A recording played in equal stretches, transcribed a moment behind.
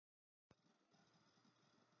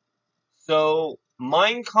So,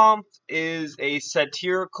 Mein Kampft is a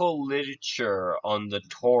satirical literature on the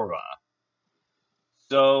Torah.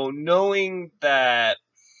 So, knowing that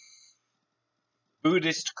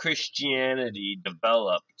Buddhist Christianity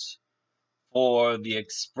developed for the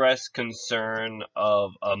express concern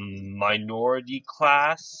of a minority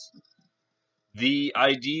class, the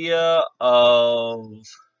idea of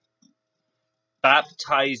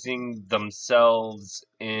baptizing themselves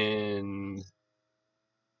in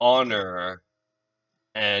honor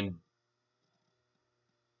and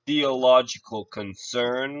theological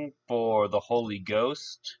concern for the Holy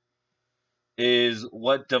Ghost is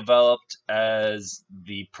what developed as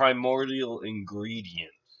the primordial ingredient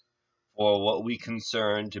for what we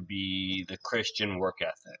concern to be the Christian work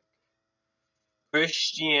ethic.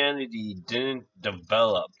 Christianity didn't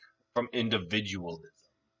develop from individualism.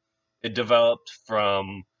 It developed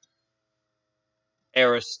from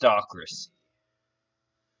aristocracy.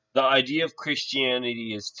 The idea of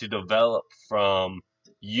Christianity is to develop from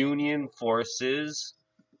union forces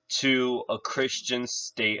to a Christian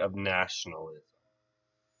state of nationalism.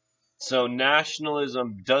 So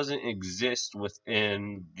nationalism doesn't exist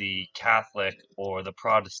within the Catholic or the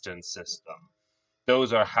Protestant system.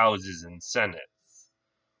 Those are houses and senates.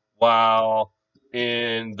 While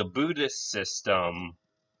in the Buddhist system,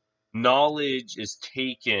 knowledge is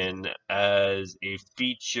taken as a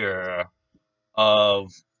feature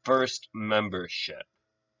of first membership.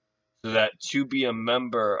 So that to be a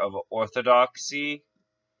member of orthodoxy,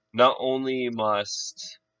 not only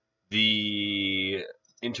must the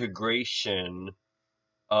integration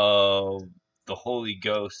of the Holy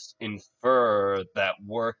Ghost infer that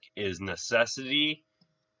work is necessity,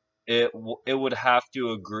 it would have to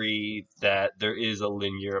agree that there is a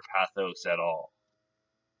linear pathos at all.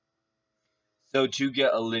 So to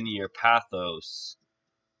get a linear pathos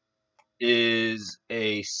is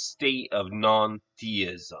a state of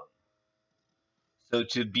non-theism. So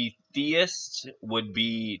to be theist would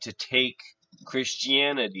be to take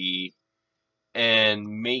Christianity and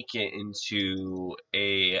make it into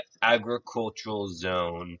a agricultural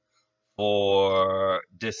zone for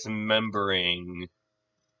dismembering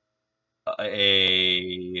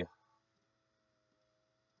a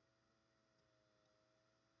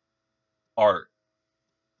art.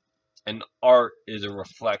 And art is a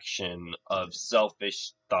reflection of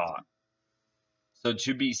selfish thought. So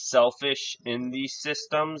to be selfish in these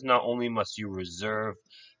systems, not only must you reserve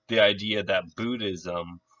the idea that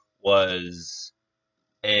Buddhism was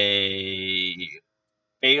a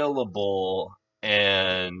fallible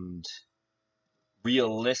and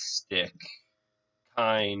realistic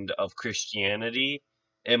kind of Christianity,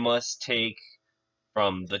 it must take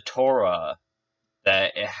from the Torah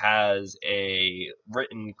that it has a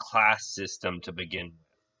written class system to begin with.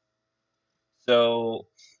 So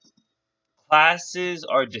classes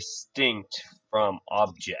are distinct from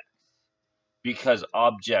objects because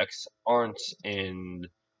objects aren't in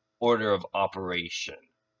order of operation.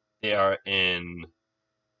 They are in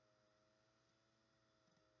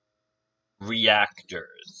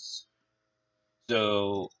reactors.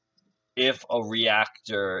 So if a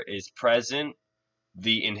reactor is present,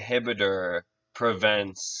 the inhibitor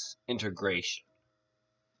prevents integration.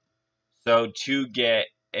 So to get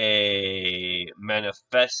a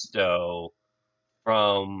manifesto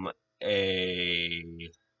from a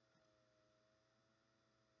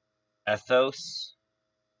ethos,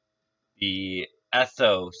 the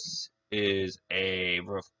ethos is a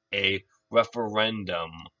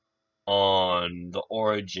referendum on the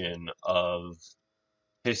origin of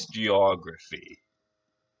historiography.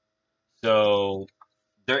 So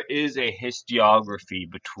there is a historiography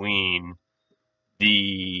between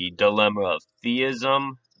the dilemma of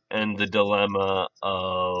theism and the dilemma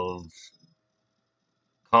of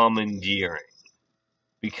commandeering.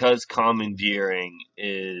 Because commandeering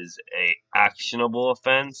is a actionable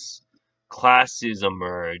offense, classes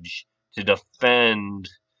emerge to defend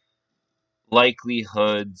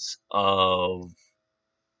likelihoods of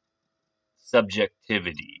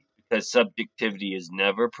subjectivity. Because subjectivity is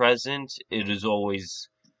never present, it is always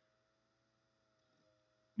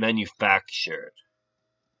manufactured.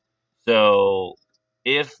 So,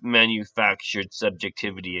 if manufactured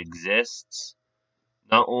subjectivity exists,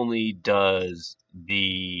 not only does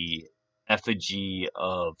the effigy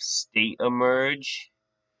of state emerge,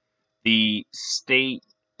 the state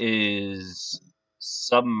is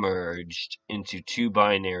submerged into two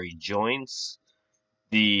binary joints,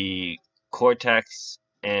 the cortex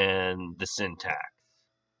and the syntax.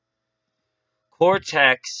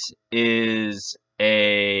 Cortex is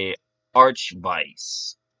a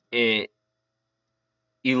archvice. It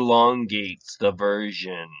elongates the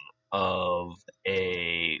version of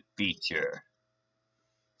a feature.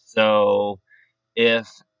 So if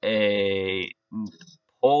a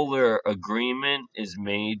polar agreement is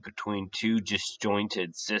made between two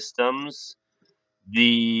disjointed systems,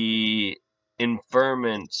 the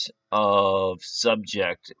inferment of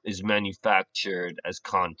subject is manufactured as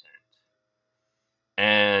content.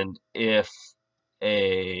 And if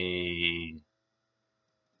a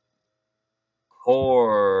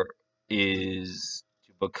core is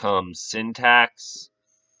to become syntax,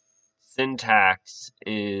 syntax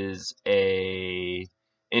is a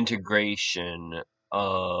integration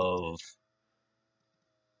of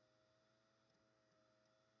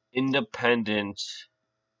independent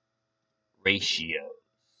ratios.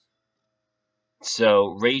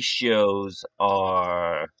 So ratios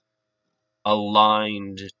are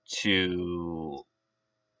aligned to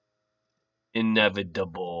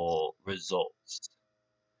inevitable results.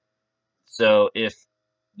 So if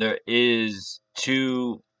there is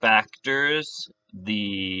two factors,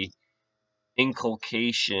 the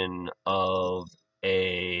inculcation of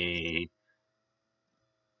a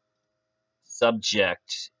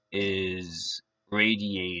subject is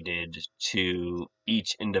radiated to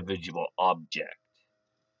each individual object.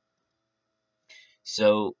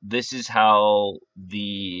 So this is how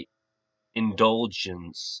the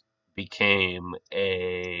indulgence became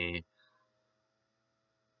a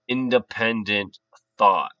independent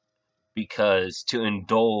thought, because to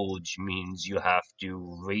indulge means you have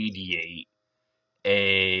to radiate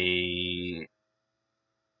a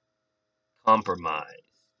compromise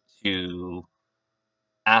to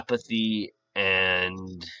apathy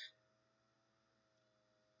and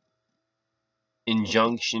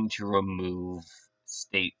injunction to remove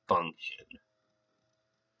state function.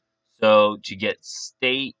 So to get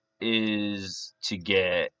state is to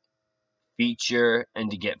get feature,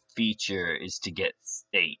 and to get feature is to get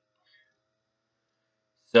state.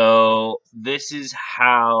 So this is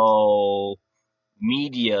how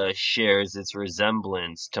media shares its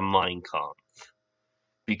resemblance to Mein Kampft,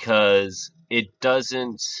 because it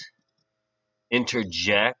doesn't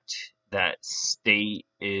interject that state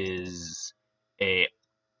is a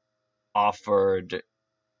offered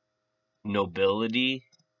nobility.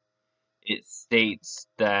 It states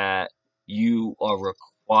that you are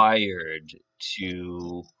required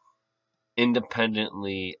to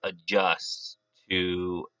independently adjust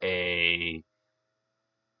to a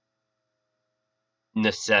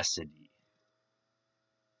necessity.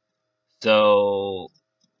 So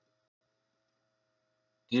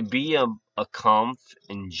to be a Kampf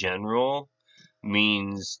in general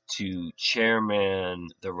means to chairman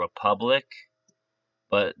the Republic,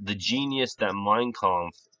 but the genius that Mein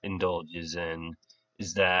Kampft indulges in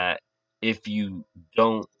is that if you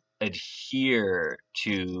don't adhere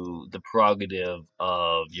to the prerogative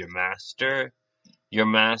of your master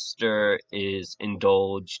is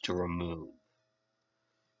indulged to remove.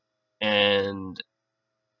 And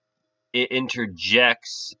it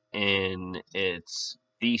interjects in its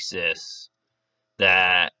thesis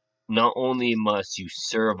that not only must you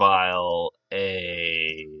servile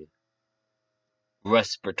a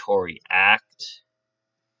respiratory act,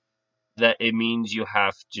 that it means you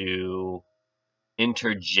have to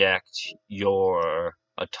interject your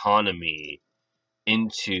autonomy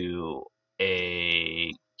into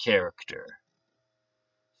a character.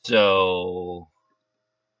 So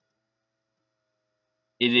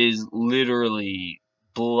it is literally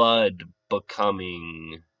blood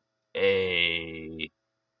becoming a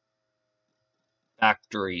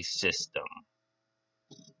factory system.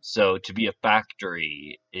 So to be a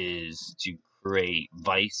factory is to create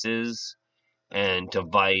vices, and to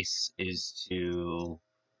vice is to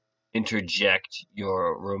interject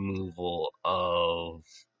your removal of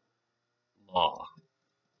law.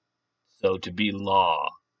 So to be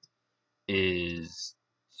law is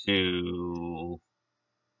to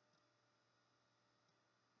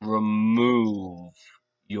remove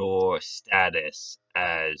your status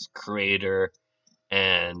as creator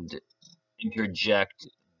and interject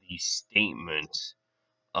the statement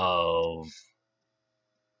of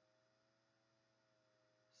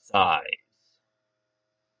size,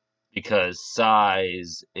 because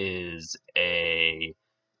size is a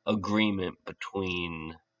agreement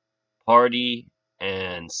between party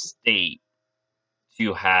and state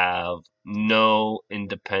to have no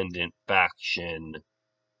independent faction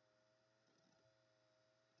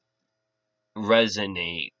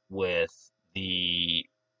resonate with the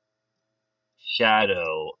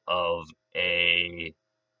shadow of a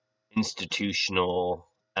institutional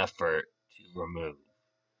effort to remove.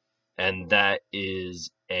 And that is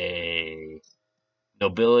a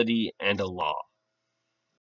nobility and a law.